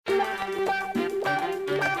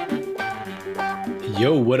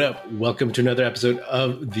Yo, what up? Welcome to another episode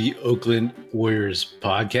of the Oakland Warriors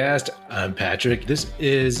podcast. I'm Patrick. This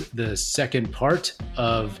is the second part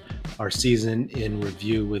of our season in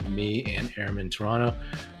review with me and Airman Toronto.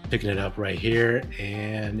 Picking it up right here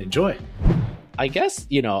and enjoy. I guess,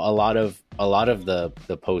 you know, a lot of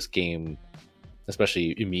the post game,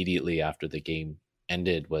 especially immediately after the game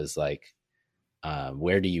ended, was like,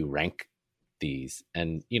 where do you rank these?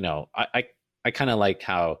 And, you know, I kind of like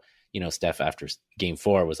how, you know, Steph after game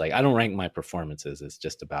 4 was like, I don't rank my performances. It's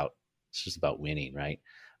just about winning. Right.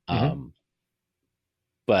 Mm-hmm.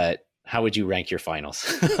 But how would you rank your finals?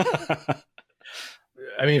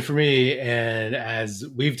 I mean, for me, and as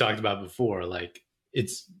we've talked about before, like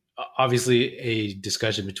it's obviously a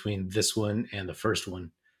discussion between this one and the first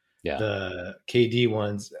one. Yeah. The KD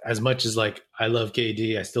ones, as much as like I love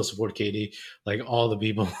KD, I still support KD. Like all the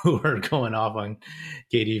people who are going off on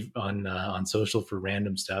KD on social for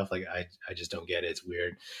random stuff, like I just don't get it. It's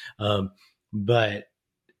weird. But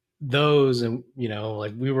those, and you know,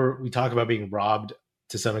 like we talk about being robbed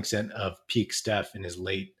to some extent of peak Steph in his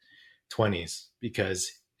late 20s because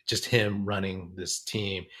just him running this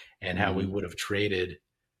team and how we would have traded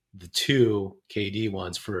the two KD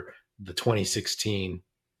ones for the 2016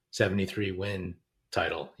 73 win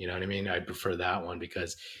title. You know what I mean? I prefer that one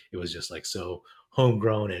because it was just like so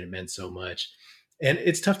homegrown and it meant so much. And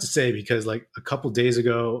it's tough to say because like a couple days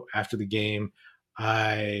ago after the game,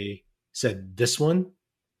 I said this one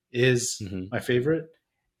is my favorite.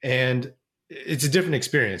 And it's a different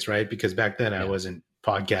experience, right? Because back then I wasn't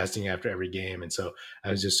podcasting after every game. And so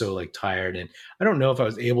I was just so like tired. And I don't know if I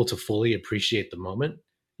was able to fully appreciate the moment,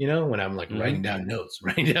 you know, when I'm like writing down notes,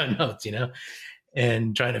 you know,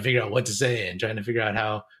 and trying to figure out what to say and trying to figure out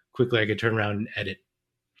how quickly I could turn around and edit.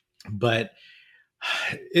 But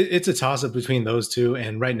it's a toss up between those two.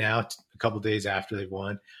 And right now, a couple of days after they've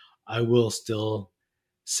won, I will still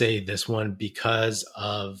say this one because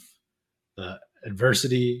of the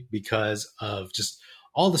adversity, because of just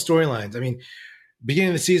all the storylines. I mean, beginning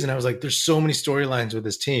of the season, I was like, there's so many storylines with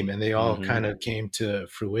this team and they all kind of came to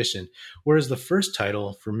fruition. Whereas the first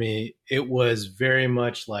title for me, it was very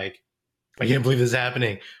much like, I can't believe this is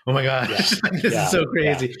happening. Oh my gosh, this is so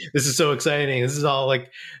crazy. Yeah. This is so exciting. This is all like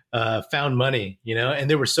found money, you know, and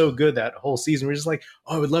they were so good that whole season. We're just like,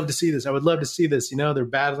 oh, I would love to see this. I would love to see this. You know, they're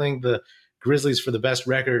battling the Grizzlies for the best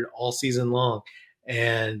record all season long.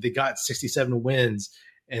 And they got 67 wins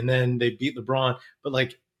and then they beat LeBron. But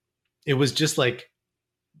like, it was just like,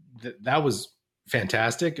 that was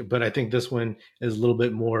fantastic. But I think this one is a little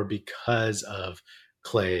bit more because of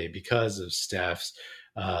Clay, because of Steph's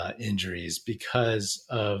injuries, because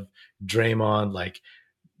of Draymond, like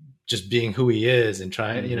just being who he is and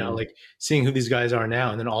trying, you know, like seeing who these guys are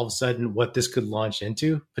now. And then all of a sudden what this could launch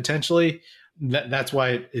into potentially, that's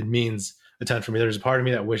why it means a ton for me. There's a part of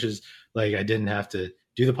me that wishes like I didn't have to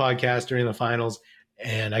do the podcast during the finals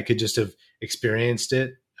and I could just have experienced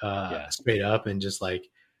it straight up and just like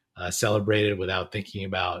celebrated without thinking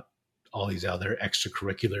about all these other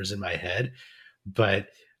extracurriculars in my head. But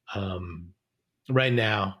right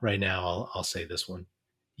now, I'll say this one.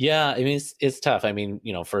 Yeah, I mean, it's tough. I mean,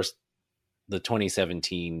 you know, first, the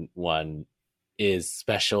 2017 one is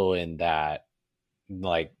special in that,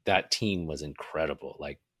 like, that team was incredible.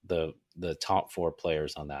 Like, the top 4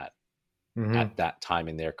 players on that at that time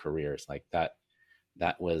in their careers, like that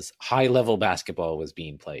was high level basketball was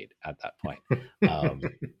being played at that point.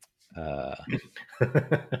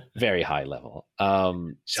 Very high level.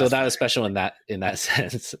 So that was special in that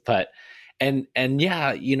sense. But and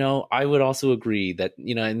yeah, you know, I would also agree that,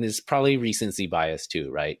 you know, and there's probably recency bias too,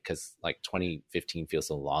 right? Because like 2015 feels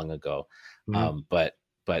so long ago. But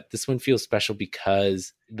this one feels special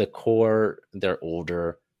because the core, they're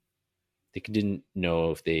older. They didn't know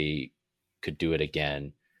if they could do it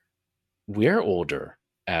again. We're older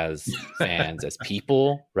as fans, as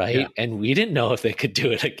people, right? Yeah. And we didn't know if they could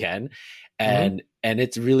do it again. And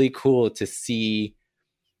it's really cool to see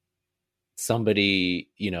somebody,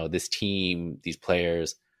 you know, this team, these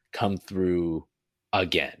players come through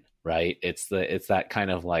again, right? It's that kind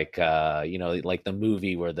of like, you know, like the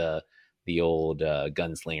movie where the old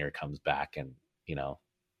gunslinger comes back and, you know,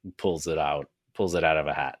 pulls it out of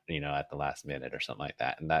a hat, you know, at the last minute or something like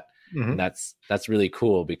that. And that's really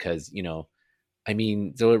cool because, you know, I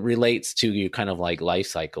mean, so it relates to you kind of like life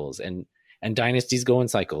cycles and dynasties go in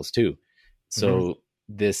cycles too. So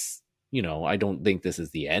this, you know, I don't think this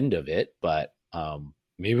is the end of it, but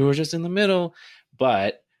maybe we're just in the middle,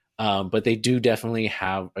 but they do definitely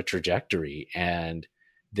have a trajectory. And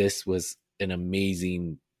this was an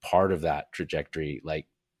amazing part of that trajectory. Like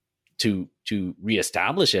to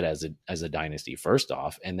reestablish it as a dynasty first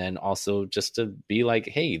off, and then also just to be like,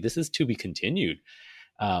 hey, this is to be continued.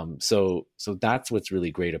 So that's what's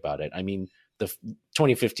really great about it. I mean, the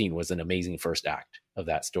 2015 was an amazing first act of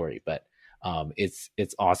that story, but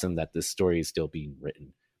it's awesome that this story is still being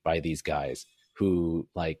written by these guys who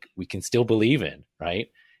like we can still believe in, right?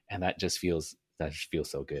 And that just feels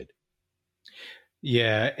so good.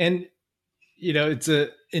 Yeah, and it's a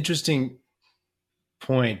interesting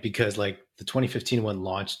point because like the 2015 one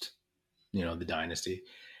launched, the dynasty,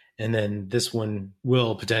 and then this one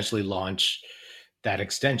will potentially launch that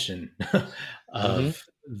extension of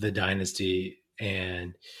the dynasty.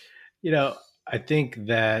 And I think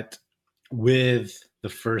that with the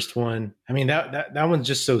first one, I mean that one's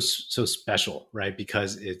just so special, right?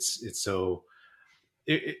 Because it's so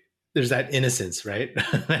there's that innocence, right?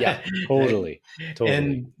 Yeah, totally.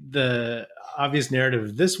 And the obvious narrative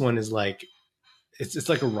of this one is like it's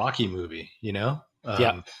like a Rocky movie, Yeah.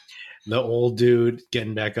 The old dude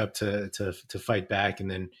getting back up to fight back, and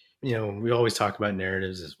then we always talk about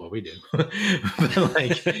narratives is what we do, but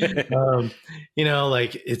like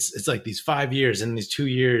like it's like these 5 years and these 2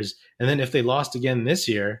 years, and then if they lost again this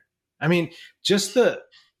year, I mean, just the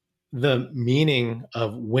meaning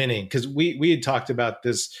of winning, because we had talked about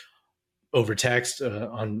this over text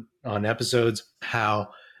on episodes, how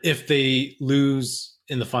if they lose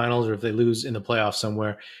in the finals or if they lose in the playoffs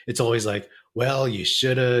somewhere, it's always like, well, you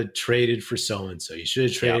should have traded for so-and-so. You should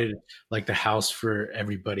have traded like the house for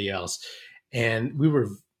everybody else. And we were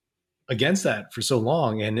against that for so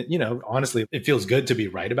long. And, honestly, it feels good to be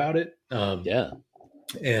right about it.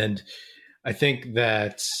 And I think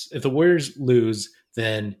that if the Warriors lose,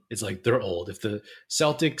 then it's like they're old. If the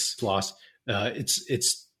Celtics lost,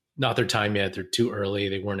 it's not their time yet. They're too early.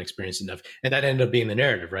 They weren't experienced enough. And that ended up being the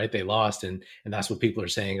narrative, right? They lost. And that's what people are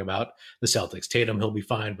saying about the Celtics. Tatum, he'll be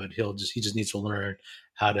fine, but he just needs to learn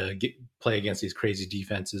how to play against these crazy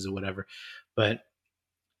defenses or whatever. But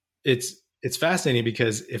it's fascinating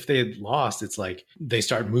because if they had lost, it's like they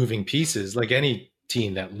start moving pieces, like any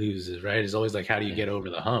team that loses, right? It's always like, how do you get over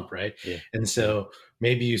the hump, right? Yeah. And so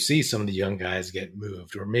maybe you see some of the young guys get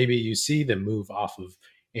moved, or maybe you see them move off of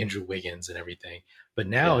Andrew Wiggins and everything. But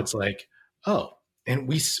now it's like, oh, and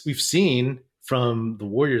we've seen from the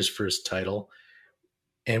Warriors' first title,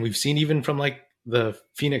 and we've seen even from like the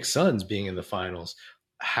Phoenix Suns being in the finals,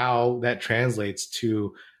 how that translates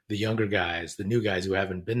to the younger guys, the new guys who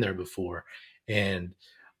haven't been there before. And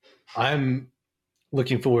I'm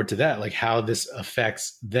looking forward to that, like how this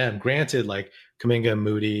affects them. Granted, like Kuminga,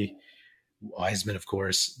 Moody, Wiseman, of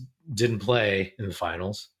course, didn't play in the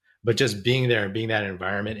finals, but just being there and being that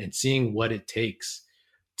environment and seeing what it takes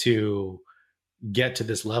to get to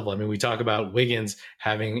this level. I mean, we talk about Wiggins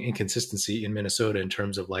having inconsistency in Minnesota in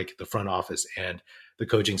terms of like the front office and the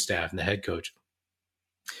coaching staff and the head coach.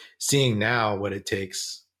 Seeing now what it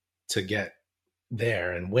takes to get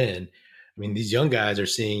there and win. I mean, these young guys are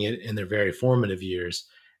seeing it in their very formative years,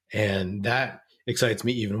 and that excites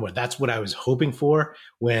me even more. That's what I was hoping for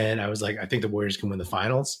when I was like, I think the Warriors can win the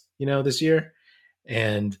finals, this year.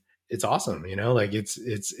 And it's awesome, like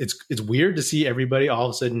it's weird to see everybody all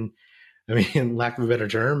of a sudden, I mean, lack of a better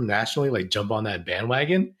term, nationally, like jump on that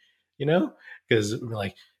bandwagon, because we're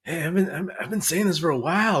like, hey, I've been saying this for a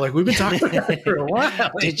while. Like we've been talking about it for a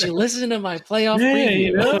while. Did you listen to my playoff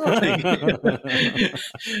preview?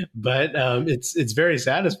 But it's very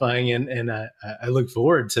satisfying, and I look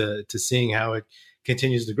forward to seeing how it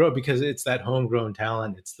continues to grow, because it's that homegrown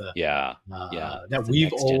talent. It's the that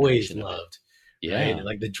we've always loved. Yeah, right?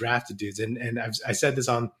 Like the drafted dudes, and I said this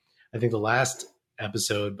on I think the last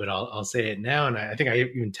episode, but I'll say it now, and I think I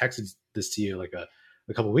even texted this to you like a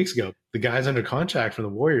couple of weeks ago. The guys under contract for the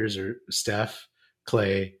Warriors are Steph,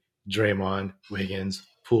 Clay, Draymond, Wiggins,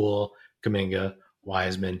 Poole, Kuminga,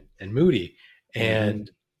 Wiseman, and Moody. And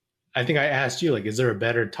I think I asked you, like, is there a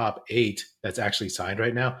better top 8 that's actually signed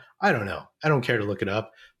right now? I don't know. I don't care to look it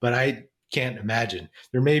up, but I can't imagine.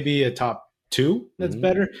 There may be a top 2 that's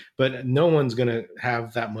better, but no one's going to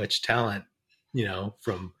have that much talent,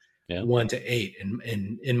 from 1 to 8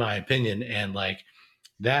 in my opinion. And like,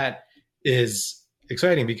 that is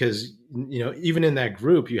exciting because, even in that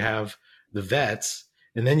group, you have the vets,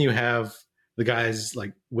 and then you have the guys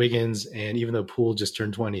like Wiggins, and even though Poole just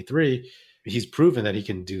turned 23, he's proven that he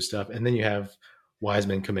can do stuff. And then you have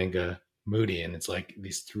Wiseman, Kuminga, Moody, and it's like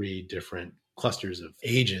these 3 different clusters of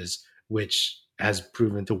ages, which has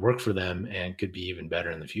proven to work for them and could be even better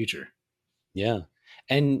in the future. Yeah.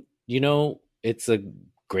 And, it's a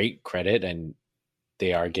great credit, and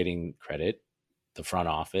they are getting credit, the front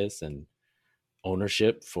office and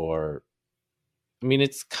ownership, for, I mean,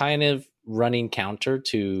 it's kind of running counter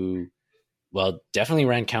to, well, definitely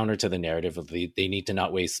ran counter to the narrative of they need to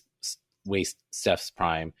not waste Steph's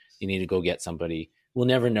prime. They need to go get somebody. We'll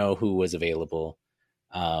never know who was available.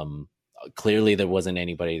 Clearly there wasn't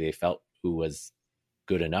anybody they felt who was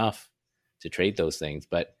good enough to trade those things,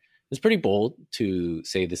 but it's pretty bold to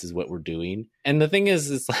say this is what we're doing. And the thing is,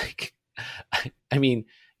 it's like, I mean,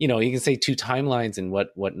 you know, you can say 2 timelines and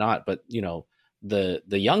whatnot, but you know, the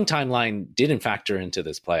young timeline didn't factor into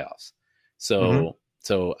this playoffs. So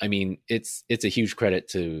I mean, it's a huge credit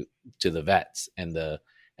to the vets and the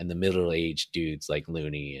middle-aged dudes like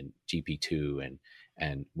Looney and GP2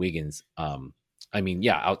 and Wiggins. I mean,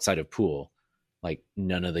 yeah, outside of Poole, like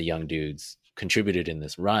none of the young dudes contributed in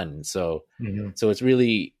this run. So so it's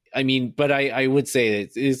really, I mean, but I would say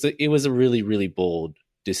it was a really, really bold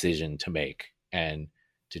decision to make, and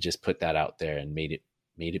to just put that out there and made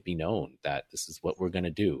it be known that this is what we're going to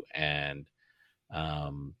do. And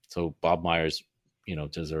so Bob Myers, you know,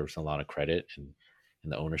 deserves a lot of credit, and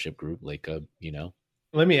the ownership group, like, you know.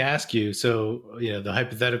 Let me ask you, so, you know, the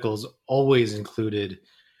hypotheticals always included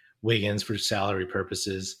Wiggins for salary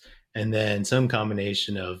purposes, and then some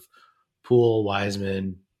combination of Poole,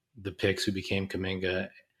 Wiseman, the picks who became Kuminga,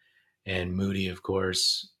 and Moody, of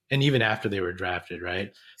course, and even after they were drafted,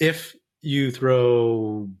 right? If you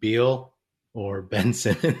throw Beal or Ben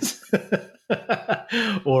Simmons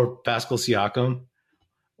or Pascal Siakam,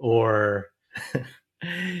 or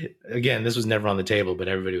again, this was never on the table, but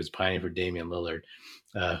everybody was pining for Damian Lillard,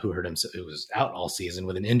 who hurt him. So it was out all season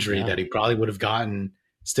with an injury that he probably would have gotten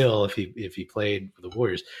still if he played for the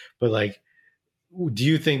Warriors. But like, do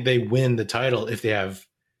you think they win the title if they have,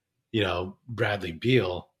 you know, Bradley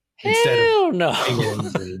Beal instead of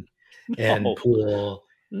Wiggins and Poole?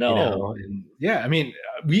 No. You know, and yeah, I mean,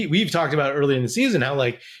 we've talked about earlier in the season how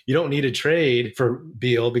like you don't need a trade for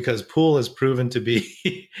Beal because Poole has proven to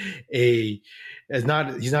be he's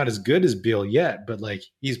not as good as Beal yet, but like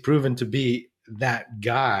he's proven to be that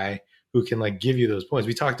guy who can like give you those points.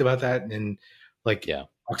 We talked about that in like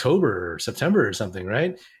October or September or something,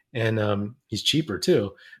 right? And he's cheaper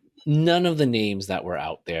too. None of the names that were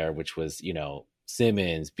out there, which was, you know,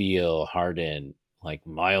 Simmons, Beal, Harden, like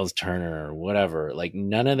Miles Turner or whatever, like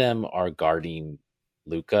none of them are guarding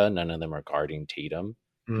Luka. None of them are guarding Tatum.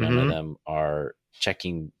 None of them are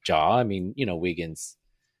checking Ja. I mean, you know, Wiggins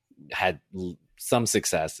had some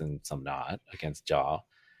success and some not against Ja.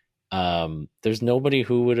 There's nobody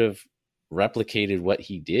who would have replicated what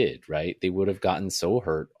he did, right? They would have gotten so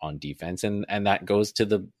hurt on defense. And that goes to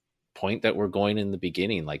the point that we're going in the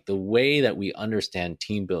beginning, like the way that we understand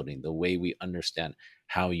team building, the way we understand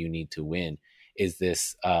how you need to win is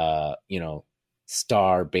this, you know,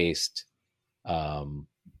 star-based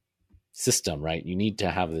system, right? You need to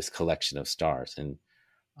have this collection of stars. And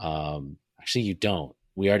actually you don't.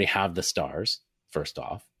 We already have the stars, first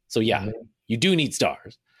off. So yeah, you do need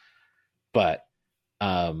stars. But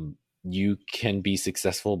you can be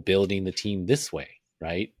successful building the team this way,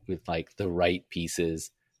 right? With like the right pieces,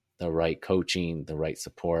 the right coaching, the right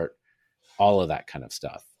support, all of that kind of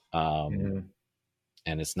stuff.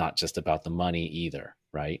 And it's not just about the money either,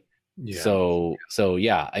 right? Yeah. So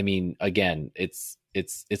yeah, I mean, again, it's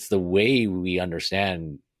the way we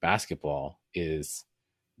understand basketball is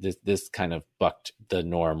this kind of bucked the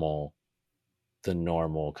normal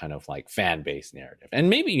kind of like fan base narrative. And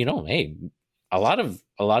maybe, you know, hey, a lot of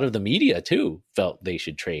the media too felt they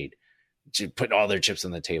should trade, to put all their chips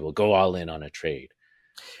on the table, go all in on a trade.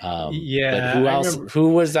 But who else? Who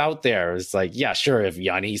was out there? It's like, yeah, sure. If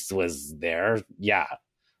Giannis was there, yeah,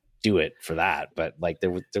 do it for that. But like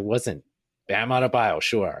there wasn't. Bam Adebayo,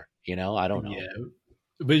 sure. You know, I don't know. Yeah.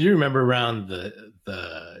 But you remember around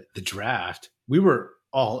the draft, we were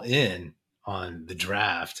all in on the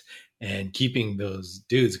draft and keeping those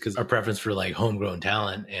dudes because our preference for like homegrown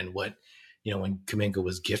talent and what, you know, when Kuminga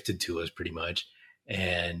was gifted to us pretty much.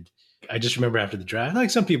 And I just remember after the draft, like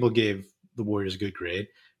some people gave the Warriors a good grade,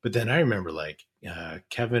 but then I remember like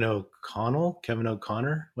Kevin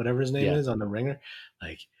O'Connor, whatever his name is on the Ringer,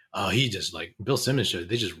 like, oh, he just like Bill Simmons showed,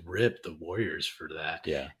 they just ripped the Warriors for that.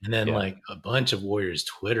 Yeah. And then like a bunch of Warriors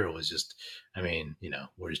Twitter was just, I mean, you know,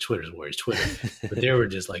 Warriors Twitter is Warriors Twitter, but they were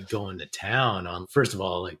just like going to town on, first of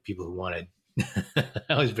all, like people who wanted, I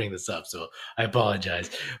always bring this up, so I apologize,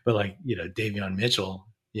 but like, you know, Davion Mitchell,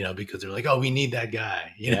 you know, because they're like, oh, we need that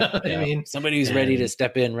guy, you know what I mean? Somebody who's ready to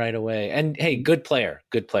step in right away. And hey, good player.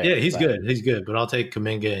 Yeah, he's good, but I'll take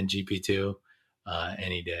Kuminga and GP2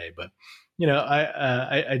 any day. But you know,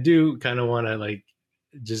 I do kind of want to like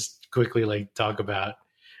just quickly like talk about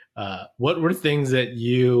what were things that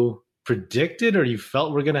you predicted or you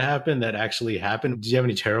felt were going to happen that actually happened. Do you have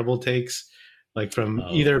any terrible takes like from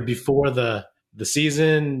either before the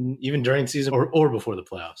season, even during the season, or before the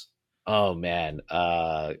playoffs? Oh man,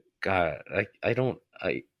 God, I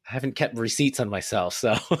haven't kept receipts on myself,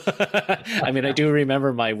 so I mean, I do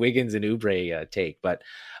remember my Wiggins and Oubre take, but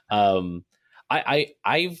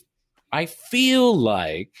I feel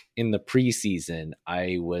like in the preseason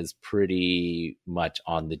I was pretty much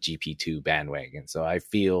on the GP2 bandwagon, so I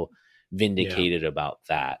feel vindicated about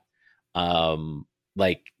that.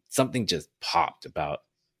 Like something just popped about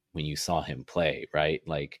when you saw him play, right?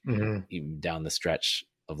 Like even down the stretch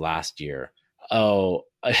of last year. Oh,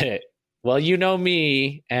 well, you know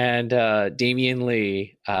me and Damian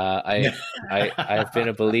Lee. I've been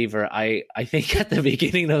a believer. I think at the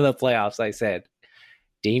beginning of the playoffs, I said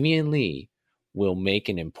Damian Lee will make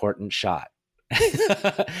an important shot.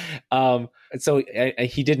 So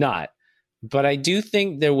he did not. But I do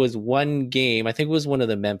think there was one game, I think it was one of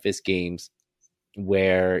the Memphis games,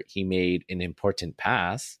 where he made an important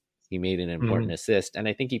pass. He made an important assist. And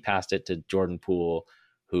I think he passed it to Jordan Poole,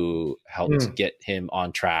 who helped get him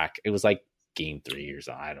on track. It was like game 3 or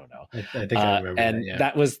so. I don't know. I think I remember and that, yeah.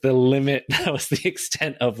 That was the limit. That was the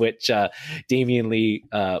extent of which Damian Lee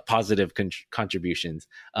positive contributions.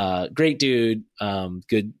 Great dude.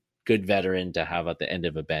 Good veteran to have at the end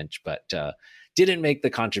of a bench, but didn't make the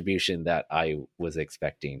contribution that I was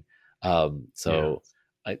expecting. That's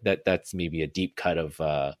maybe a deep cut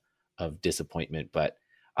of disappointment, but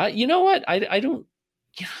you know what? I don't.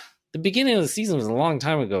 Yeah, the beginning of the season was a long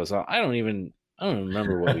time ago, so I don't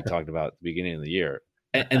remember what we talked about at the beginning of the year.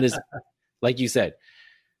 And this, like you said,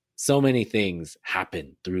 so many things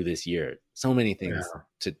happened through this year. So many things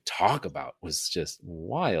to talk about. Was just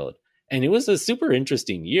wild, and it was a super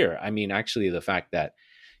interesting year. I mean, actually, the fact that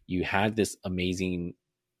you had this amazing,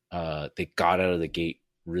 they got out of the gate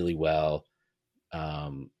really well.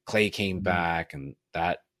 Clay came back, and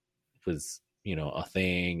that was, a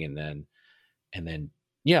thing. And then,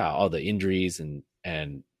 all the injuries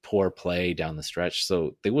and poor play down the stretch.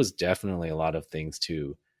 So there was definitely a lot of things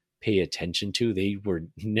to pay attention to. They were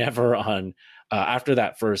never on, after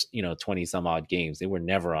that first, 20 some odd games, they were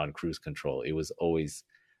never on cruise control. It was always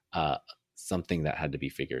something that had to be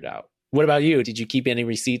figured out. What about you? Did you keep any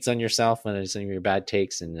receipts on yourself on some of your bad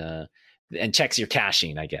takes and checks you're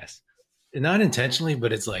cashing, I guess? Not intentionally,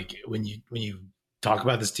 but it's like when you talk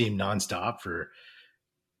about this team nonstop for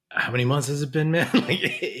how many months has it been, man?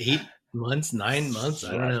 Like 8 months, 9 months?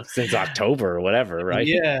 I don't know. Since October or whatever, right?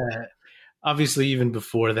 Yeah. Obviously, even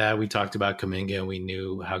before that, we talked about Kuminga and we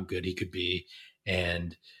knew how good he could be.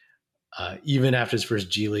 And even after his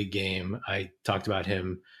first G League game, I talked about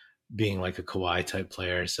him being like a Kawhi type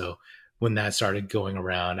player. So when that started going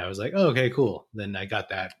around, I was like, oh, okay, cool. Then I got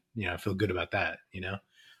that, I feel good about that,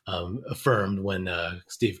 affirmed when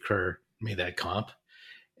Steve Kerr made that comp.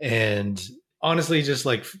 And honestly, just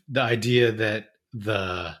like the idea that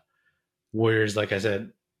the Warriors, like I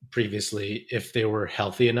said previously, if they were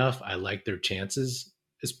healthy enough, I liked their chances,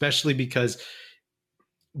 especially because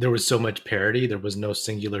there was so much parity. There was no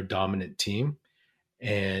singular dominant team.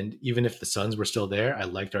 And even if the Suns were still there, I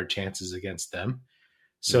liked our chances against them.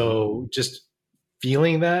 So just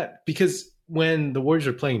feeling that, because when the Warriors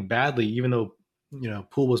were playing badly, even though,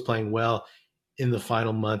 Poole was playing well in the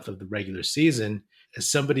final month of the regular season,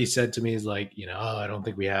 as somebody said to me, is like, oh, I don't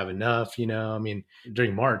think we have enough, I mean,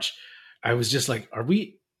 during March, I was just like, are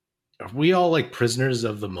we all like prisoners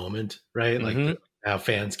of the moment, right? Like how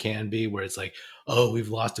fans can be, where it's like, oh, we've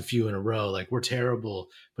lost a few in a row, like we're terrible.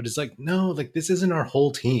 But it's like, no, like this isn't our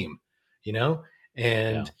whole team,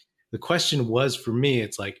 And the question was for me,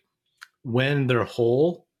 it's like when they're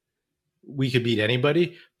whole, we could beat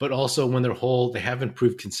anybody, but also when they're whole, they haven't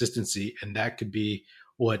proved consistency, and that could be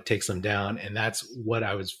what takes them down. And that's what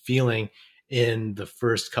I was feeling in the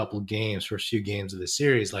first few games of the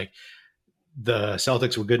series. Like the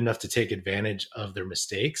Celtics were good enough to take advantage of their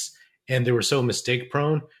mistakes, and they were so mistake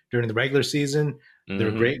prone during the regular season.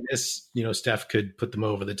 Their greatness, Steph could put them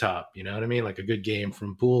over the top. You know what I mean? Like a good game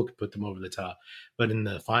from Poole could put them over the top. But in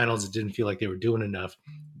the finals, it didn't feel like they were doing enough.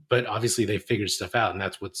 But obviously they figured stuff out, and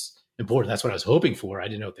that's what's important. That's what I was hoping for. I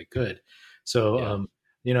didn't know if they could. So,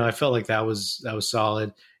 I felt like that was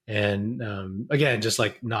solid. And again, just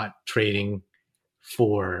like not trading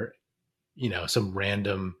for, some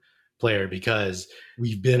random player, because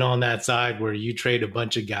we've been on that side where you trade a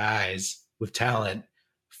bunch of guys with talent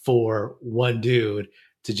for one dude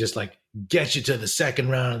to just like get you to the second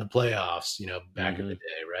round of the playoffs, back in the day.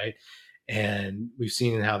 Right. And we've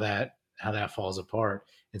seen how that falls apart.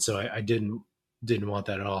 And so I didn't want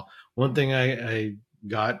that at all. One thing I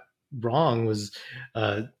got wrong was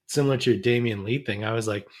similar to your Damian Lee thing. I was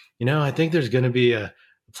like, I think there's going to be a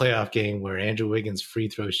playoff game where Andrew Wiggins' free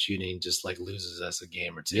throw shooting just like loses us a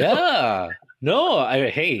game or two. Yeah. No,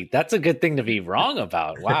 hey, that's a good thing to be wrong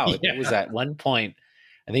about. Wow. Yeah. It was at one point,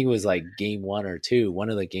 I think it was like game 1 or 2, one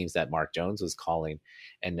of the games that Mark Jones was calling.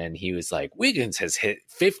 And then he was like, Wiggins has hit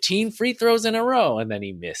 15 free throws in a row. And then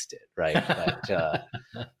he missed it. Right.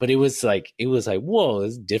 But it was like, whoa,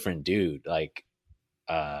 this is a different dude. Like,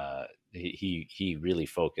 he really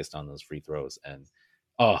focused on those free throws, and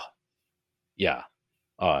that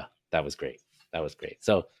was great.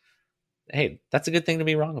 So, hey, that's a good thing to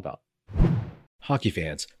be wrong about. Hockey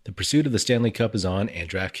fans, the pursuit of the Stanley Cup is on, and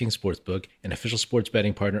DraftKings Sportsbook, an official sports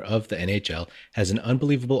betting partner of the NHL, has an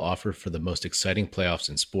unbelievable offer for the most exciting playoffs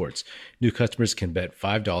in sports. New customers can bet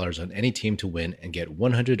 $5 on any team to win and get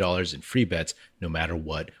 $100 in free bets no matter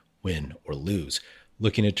what, win or lose.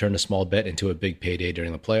 Looking to turn a small bet into a big payday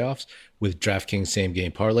during the playoffs? With DraftKings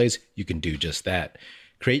same-game parlays, you can do just that.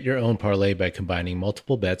 Create your own parlay by combining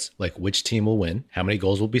multiple bets like which team will win, how many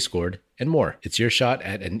goals will be scored, and more. It's your shot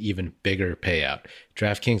at an even bigger payout.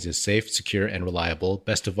 DraftKings is safe, secure, and reliable.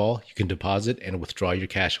 Best of all, you can deposit and withdraw your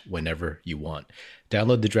cash whenever you want.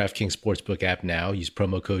 Download the DraftKings Sportsbook app now. Use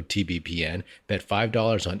promo code TBPN. Bet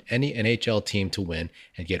 $5 on any NHL team to win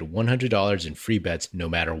and get $100 in free bets no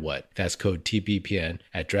matter what. That's code TBPN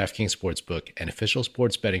at DraftKings Sportsbook, an official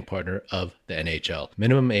sports betting partner of the NHL.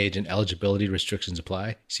 Minimum age and eligibility restrictions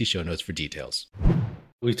apply. See show notes for details.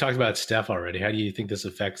 We've talked about Steph already. How do you think this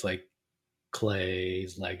affects like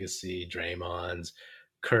Klay's legacy, Draymond's,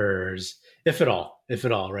 Kerr's, if at all,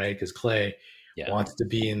 right? Because Klay wants to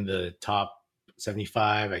be in the top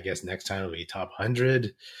 75. I guess next time it'll be top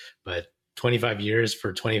 100, but 25 years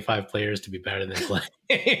for 25 players to be better than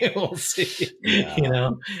Klay. We'll see,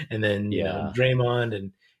 and then,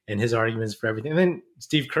 Draymond and his arguments for everything. And then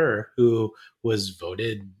Steve Kerr, who was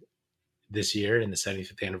voted this year in the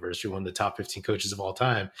 75th anniversary, one of the top 15 coaches of all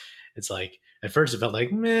time. It's like, at first it felt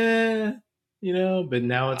like, meh, but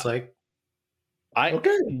now it's like,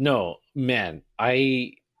 no, man,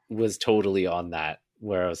 I was totally on that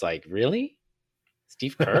where I was like, really?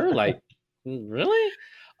 Steve Kerr? Like, really?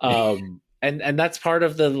 And that's part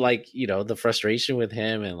of the, like, the frustration with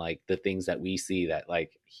him and like the things that we see that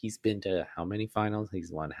like he's been to how many finals?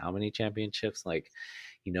 He's won how many championships? Like,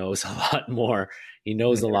 he knows a lot more. He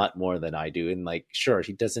knows a lot more than I do. And like, sure,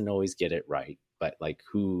 he doesn't always get it right, but like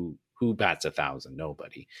who bats 1,000?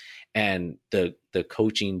 Nobody. And the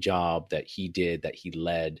coaching job that he did, that he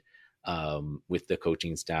led with the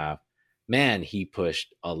coaching staff, man, he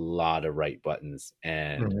pushed a lot of right buttons.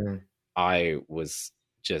 And I was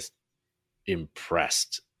just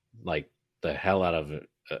impressed, like the hell out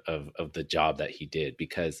of the job that he did,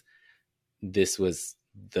 because this was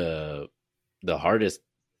the hardest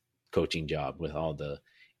coaching job with all the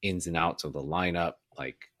ins and outs of the lineup,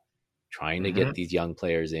 like trying to get these young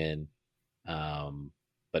players in,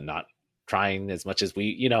 but not trying as much as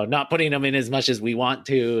we, not putting them in as much as we want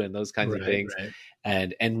to, and those kinds of things. Right.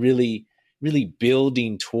 And really, really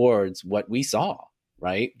building towards what we saw,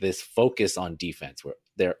 right? This focus on defense, where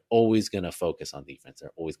they're always going to focus on defense.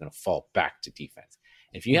 They're always going to fall back to defense.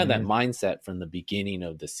 If you have that mindset from the beginning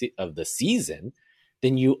of the season,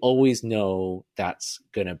 then you always know that's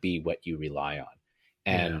going to be what you rely on.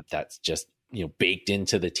 And that's just, baked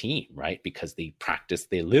into the team, right? Because they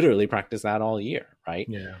literally practice that all year, right?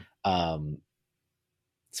 Yeah.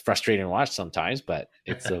 It's frustrating to watch sometimes, but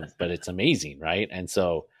it's amazing, right? And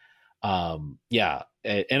so, and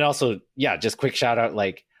also, just quick shout out,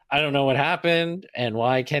 like, I don't know what happened and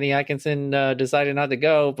why Kenny Atkinson decided not to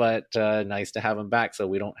go, but nice to have him back so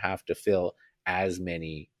we don't have to fill as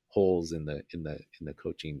many holes in the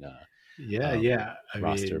coaching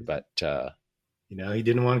roster. But he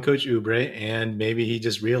didn't want to coach Oubre, and maybe he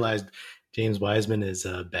just realized James Wiseman is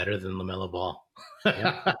better than LaMelo Ball.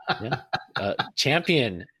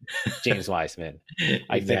 Champion James Wiseman.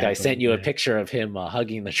 I think I sent you a picture of him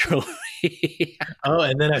hugging the trophy.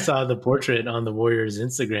 And then I saw the portrait on the Warriors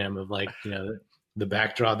Instagram of like, the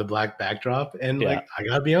backdrop, the black backdrop. And like, I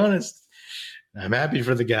gotta be honest, I'm happy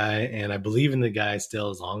for the guy, and I believe in the guy still,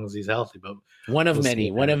 as long as he's healthy. But one of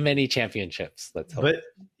many championships. Let's hope. But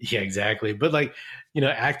yeah, exactly. But like,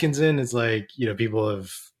 Atkinson is like, people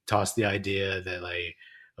have tossed the idea that like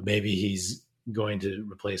maybe he's going to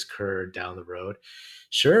replace Kerr down the road.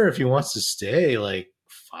 Sure, if he wants to stay like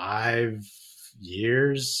 5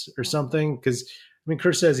 years or something, because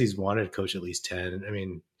Kerr says he's wanted to coach at least 10.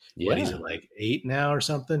 What, he's at like 8 now or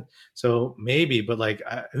something. So maybe, but like,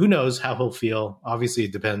 who knows how he'll feel. Obviously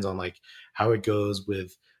it depends on like how it goes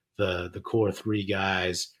with the core 3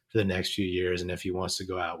 guys for the next few years, and if he wants to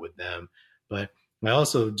go out with them. But I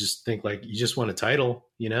also just think like you just won a title,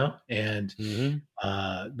 you know, and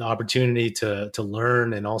the opportunity to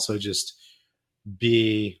learn and also just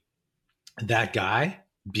be that guy,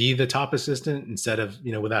 be the top assistant instead of,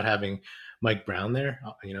 you know, without having Mike Brown there.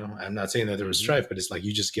 You know, I'm not saying that there was strife, but it's like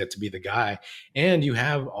you just get to be the guy, and you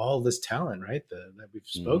have all this talent, right? That we've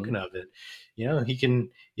spoken of. It, you know, he can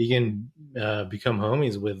become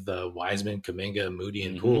homies with Wiseman, Kuminga, Moody,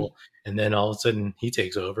 and Poole, and then all of a sudden he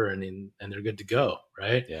takes over, and they're good to go,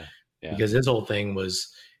 right? Yeah. Because his whole thing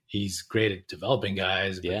was he's great at developing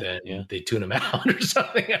guys, but then they tune him out or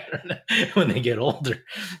something I don't know, when they get older.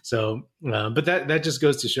 So, but that just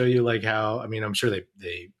goes to show you like how, I mean, I'm sure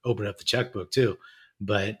they open up the checkbook too,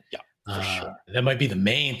 but that might be the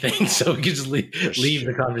main thing. So we can just leave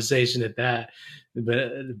the conversation at that.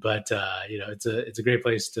 But you know, it's a great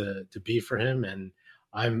place to be for him. And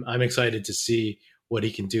I'm excited to see what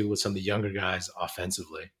he can do with some of the younger guys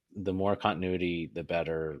offensively. The more continuity, the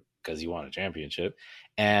better, because you want a championship.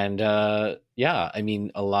 And I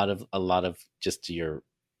mean, a lot of just to your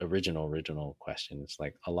original question, it's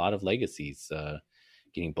like a lot of legacies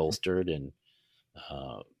getting bolstered and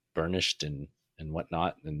burnished and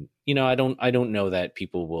whatnot. And you know, I don't know that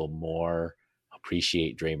people will more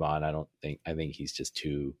appreciate Draymond. I think he's just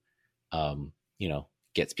too you know,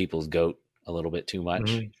 gets people's goat a little bit too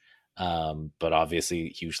much. But obviously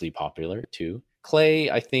hugely popular too.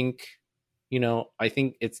 Klay, I think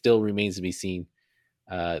it still remains to be seen.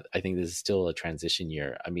 I think this is still a transition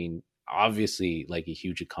year. I mean, obviously, like a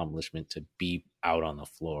huge accomplishment to be out on the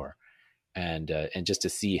floor, and just to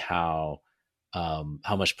see how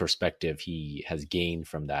much perspective he has gained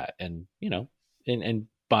from that, and you know, and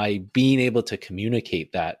by being able to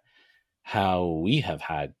communicate that, how we have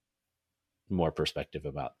had more perspective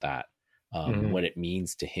about that, what it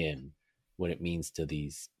means to him, what it means to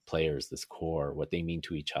these players, this core, what they mean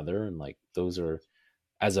to each other. And like, those are,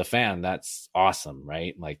 as a fan, that's awesome,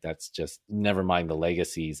 right? Like, that's just, never mind the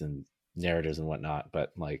legacies and narratives and whatnot,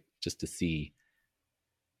 but like, just to see,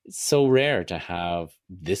 it's so rare to have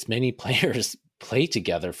this many players play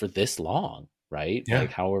together for this long, right? Yeah.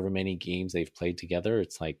 Like, however many games they've played together,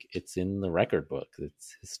 it's like, it's in the record book.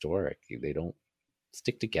 It's historic. They don't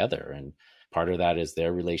stick together. And part of that is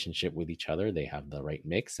their relationship with each other. They have the right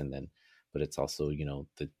mix. And then, but it's also, you know,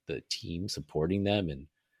 the team supporting them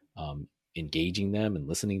and engaging them and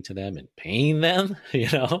listening to them and paying them, you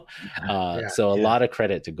know? So a lot of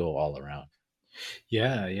credit to go all around.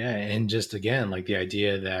 Yeah. And just, again, like the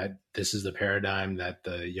idea that this is the paradigm that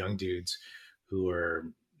the young dudes who are,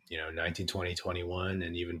 you know, 19, 20, 21,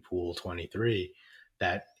 and even Poole 23,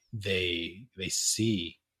 that they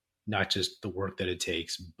see not just the work that it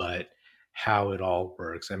takes, but how it all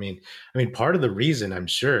works. I mean, part of the reason, I'm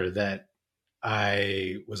sure, that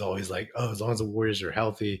I was always like, oh, as long as the Warriors are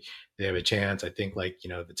healthy, they have a chance. I think, like, you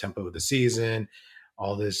know, the tempo of the season,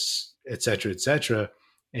 all this, et cetera,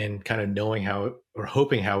 and kind of knowing how, or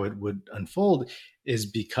hoping how it would unfold, is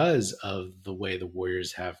because of the way the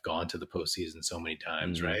Warriors have gone to the postseason so many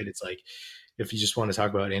times, right? It's like, if you just want to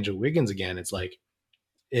talk about Andrew Wiggins again, it's like,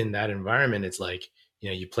 in that environment, it's like, you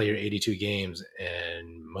know, you play your 82 games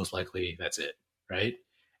and most likely that's it, right?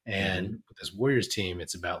 And with this Warriors team,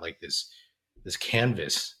 it's about like this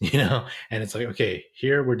canvas, you know, and it's like, okay,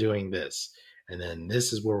 here we're doing this, and then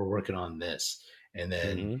this is where we're working on this. And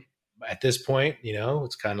then at this point, you know,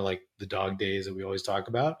 it's kind of like the dog days that we always talk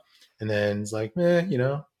about. And then it's like, you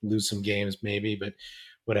know, lose some games maybe, but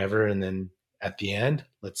whatever. And then at the end,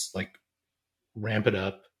 let's like ramp it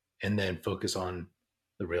up and then focus on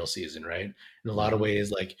the real season, right? In a lot of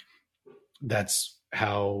ways, like, that's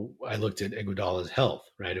how I looked at Iguodala's health,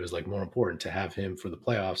 right? It was like more important to have him for the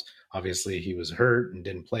playoffs. Obviously, he was hurt and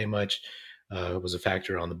didn't play much. It was a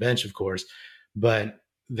factor on the bench, of course, but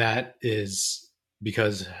that is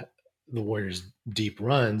because the Warriors' deep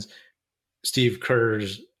runs, Steve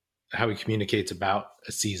Kerr's, how he communicates about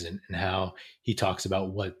a season and how he talks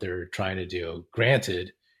about what they're trying to do.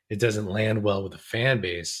 Granted, it doesn't land well with the fan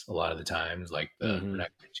base a lot of the times, like the we're not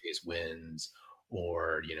going to chase wins,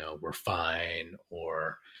 or, you know, we're fine,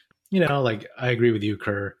 or, you know, like, I agree with you,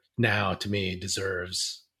 Kerr now, to me,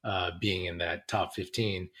 deserves being in that top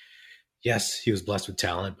 15. Yes, he was blessed with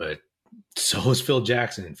talent, but so was Phil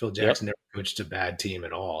Jackson. And Phil Jackson never coached a bad team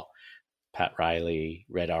at all. Pat Riley,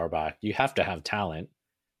 Red Auerbach, you have to have talent.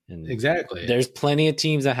 And exactly. There's plenty of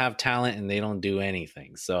teams that have talent and they don't do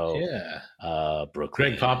anything. So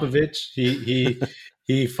Brooklyn. Greg Popovich,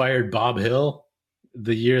 he fired Bob Hill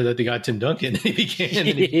the year that they got Tim Duncan. He became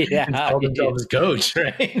and called himself his coach,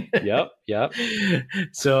 right? Yep.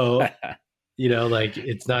 So Like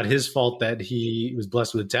it's not his fault that he was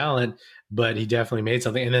blessed with talent, but he definitely made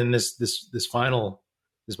something. And then this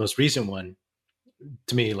most recent one,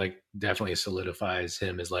 to me, like definitely solidifies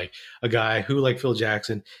him as like a guy who, like Phil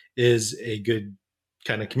Jackson, is a good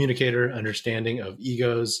kind of communicator, understanding of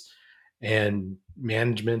egos and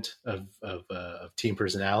management of team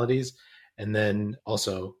personalities. And then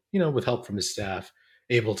also, with help from his staff,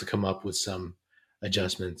 able to come up with some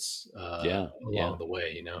adjustments along the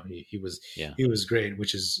way. He was great,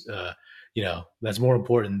 which is that's more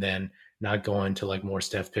important than not going to like more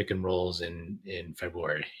Steph pick and rolls in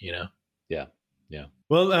February. Yeah.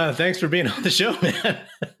 Well, thanks for being on the show, man.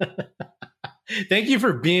 Thank you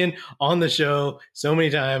for being on the show so many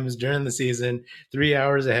times during the season, 3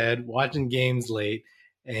 hours ahead, watching games late,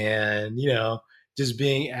 and just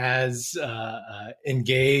being as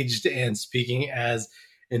engaged and speaking as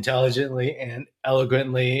intelligently and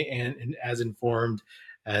eloquently and as informed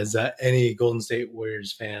as any Golden State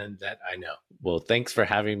Warriors fan that I know. Well, thanks for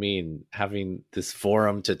having me and having this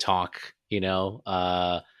forum to talk,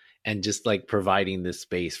 and just like providing this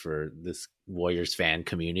space for this Warriors fan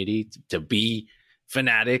community to be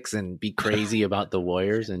fanatics and be crazy about the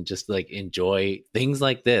Warriors and just like enjoy things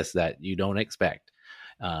like this that you don't expect,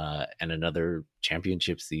 and another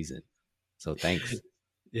championship season. So thanks.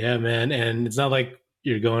 Yeah, man. And it's not like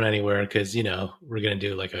you're going anywhere, because we're gonna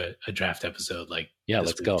do like a draft episode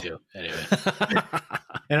let's go too. Anyway.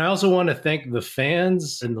 And I also want to thank the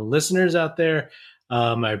fans and the listeners out there.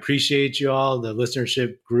 I appreciate you all. The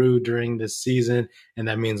listenership grew during this season, and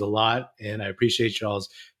that means a lot. And I appreciate y'all's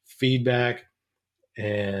feedback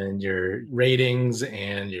and your ratings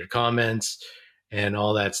and your comments and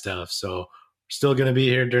all that stuff. So still going to be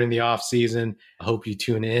here during the off season. I hope you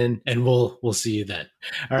tune in, and we'll see you then.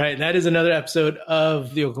 All right. That is another episode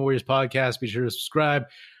of the Oakland Warriors podcast. Be sure to subscribe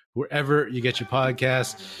wherever you get your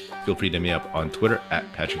podcasts. Feel free to hit me up on Twitter at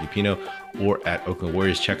Patrick Lupino or at Oakland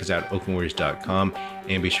Warriors. Check us out, oaklandwarriors.com,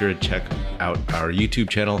 and be sure to check out our YouTube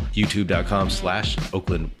channel,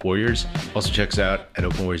 youtube.com/Oakland Warriors. Also check us out at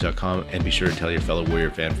oaklandwarriors.com, and be sure to tell your fellow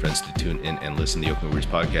Warrior fan friends to tune in and listen. The Oakland Warriors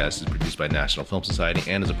podcast is produced by National Film Society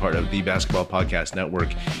and is a part of the Basketball Podcast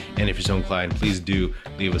Network. And if you're so inclined, please do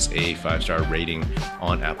leave us a 5-star rating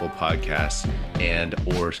on Apple Podcasts and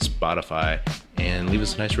or Spotify, and leave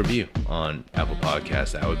us a nice review on Apple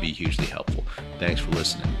Podcasts. That would be hugely helpful. Thanks for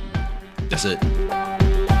listening. That's it.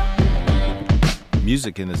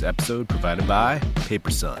 Music in this episode provided by Paper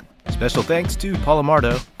Sun. Special thanks to Paul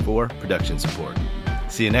Amardo for production support.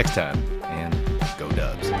 See you next time, and go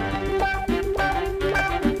Dubs.